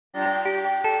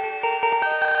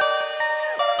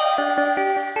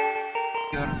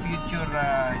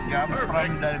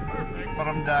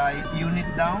from the unit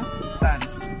down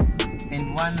tons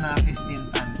and one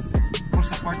 15 tons for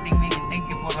supporting me, and thank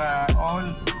you for all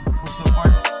who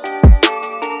support.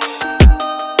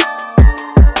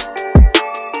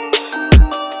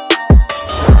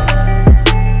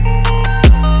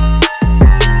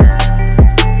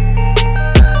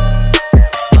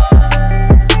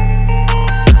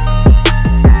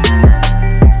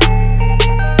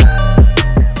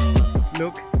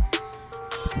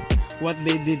 What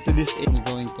they did to this, I'm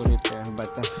going to repair,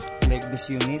 but like this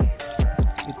unit,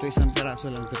 ito isang peraso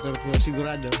lang to, pero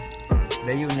sigurado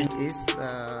the unit is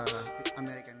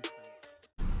American style.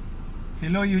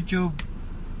 Hello YouTube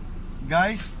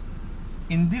guys,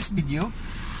 in this video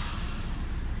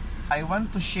I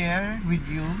want to share with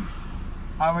you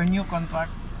our new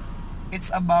contract. It's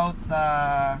about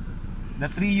the 3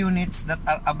 units that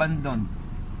are abandoned,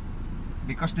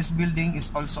 because this building is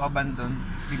also abandoned,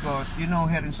 because you know,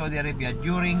 here in Saudi Arabia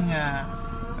during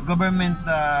government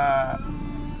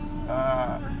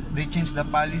they changed the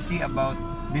policy about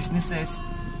businesses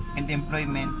and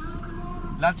employment.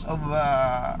 Lots of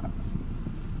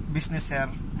business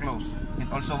are closed and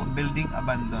also building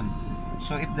abandoned.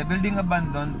 So if the building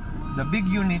abandoned, the big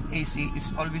unit AC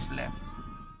is always left.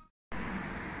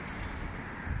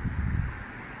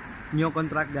 New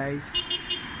contract guys.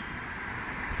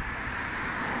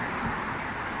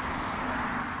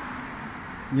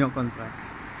 New contract.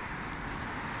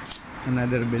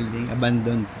 Another building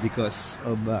abandoned because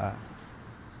of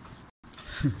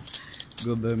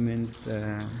government.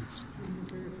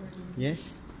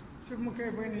 Yes. شوف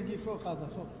مكيف وين يجي فوق، هذا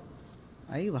فوق.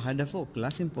 أيوة هذا فوق،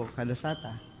 لازم فوق، هذا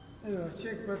ساتا. أيوة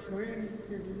تشيك بس وين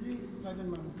يجي، بعدين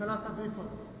ما 3 في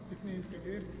فوق، 2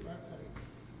 كبير، 1 صغير.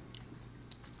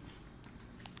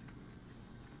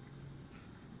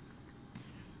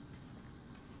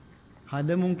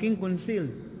 هذا ممكن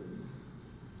concealed.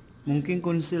 ممكن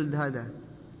concealed هذا.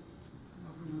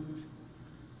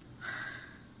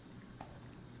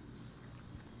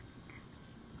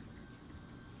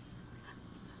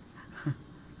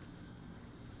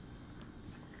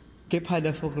 كيف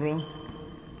هذا فوق رو؟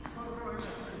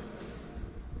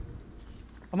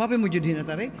 ما في موجود هنا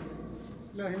طريق؟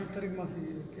 لا هنا الطريق ما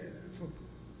في فوق.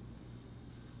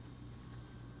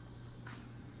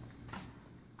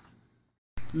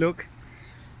 Look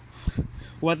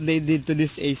what they did to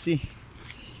this AC.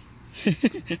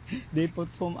 They put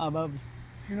foam above.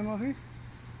 هنا ما في؟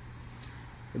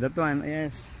 That one,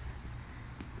 yes.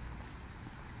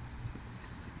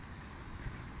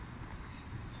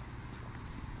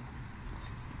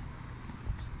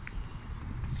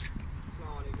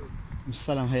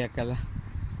 Salam, hayakala.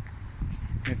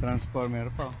 May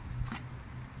transformer pa.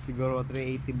 Siguro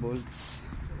 380 volts.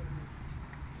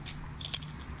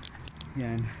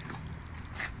 Yan.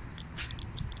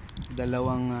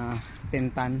 Dalawang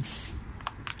 10 tons.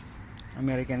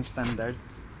 American standard.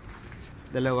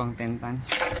 Dalawang 10 tons.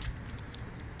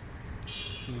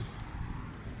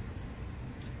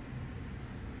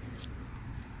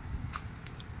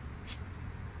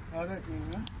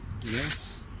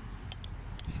 Yes.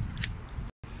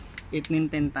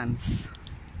 18 10 tons.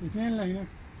 2 lang yun.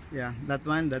 Yeah, that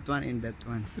one, and that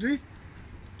one. 3?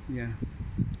 Yeah.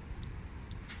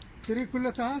 3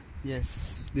 كلها؟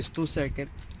 Yes. This 2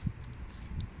 circuit.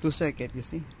 2 circuit, you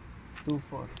see? 2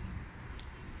 4.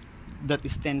 That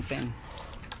is 10 10.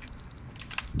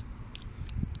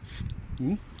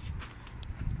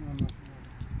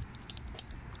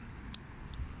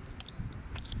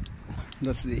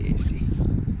 That's the AC.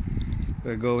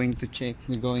 We're going to check,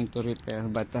 we're going to repair,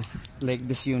 but like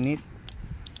this unit,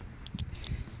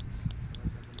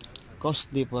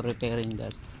 costly for repairing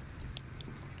that.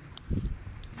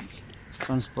 It's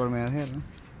transformer here, no?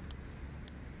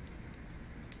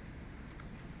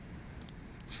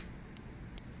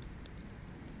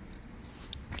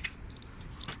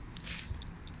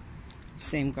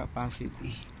 Same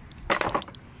capacity.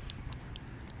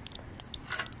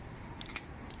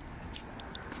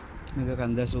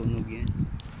 Nagkakanda sunog yan.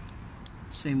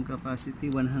 Same capacity,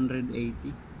 180.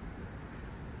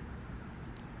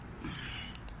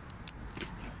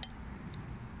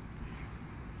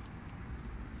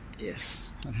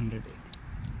 Yes, 180.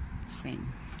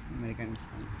 Same American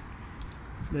standard.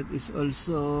 That is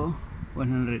also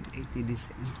 180 the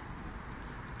same.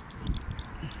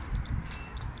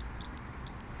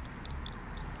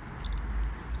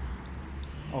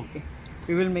 Okay,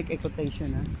 we will make a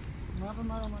quotation, huh?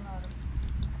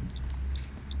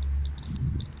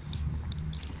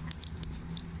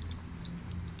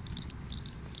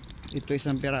 Ito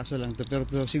isang peraso lang to, pero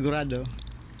to, sigurado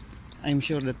I'm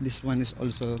sure that this one is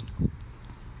also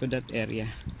to that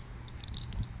area.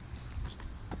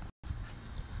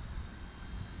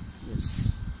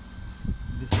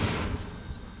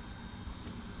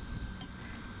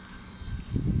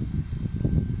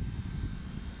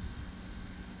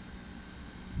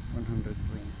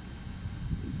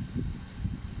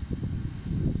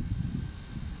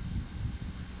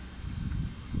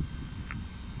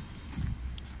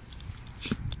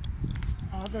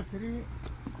 هذا تري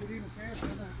مكيف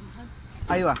هذا محل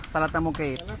ايوه ثلاثة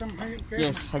مكيف. 3 محل كيف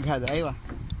يس حق هذا ايوه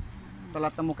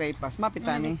 3 مكيف بس ما في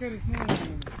تاني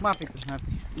ما في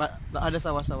هذا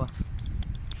سوا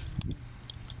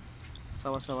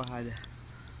هذا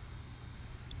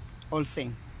all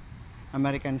same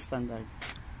American standard.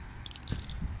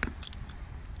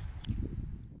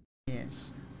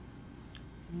 Yes,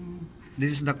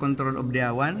 this is the control of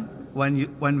the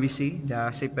one we see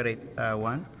the separate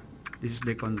one. This is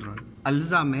the control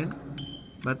Alzamel,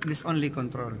 but this only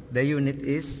control. The unit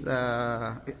is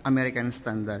American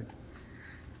standard.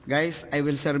 Guys, I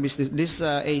will service this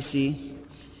AC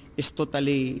is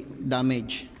totally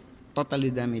damaged,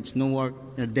 no work,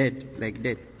 dead, like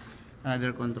dead.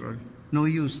 Another control, no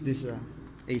use this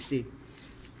AC,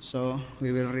 so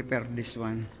we will repair this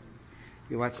one.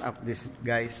 We WhatsApp this,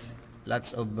 guys.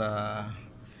 Lots of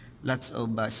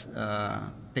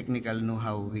technical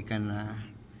know-how we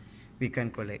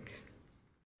can collect.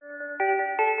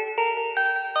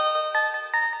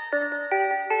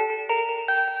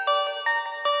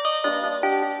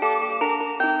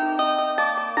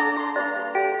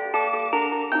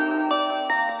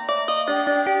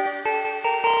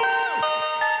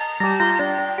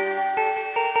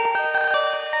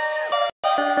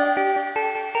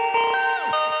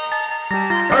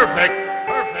 Perfect.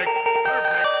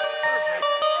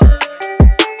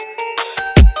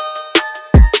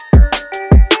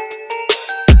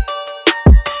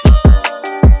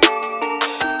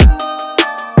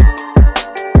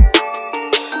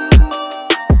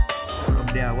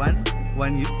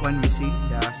 One we see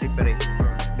the separate.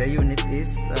 The unit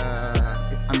is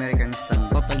American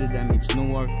standard. Totally damaged, no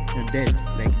work, dead,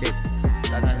 like dead.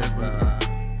 That's the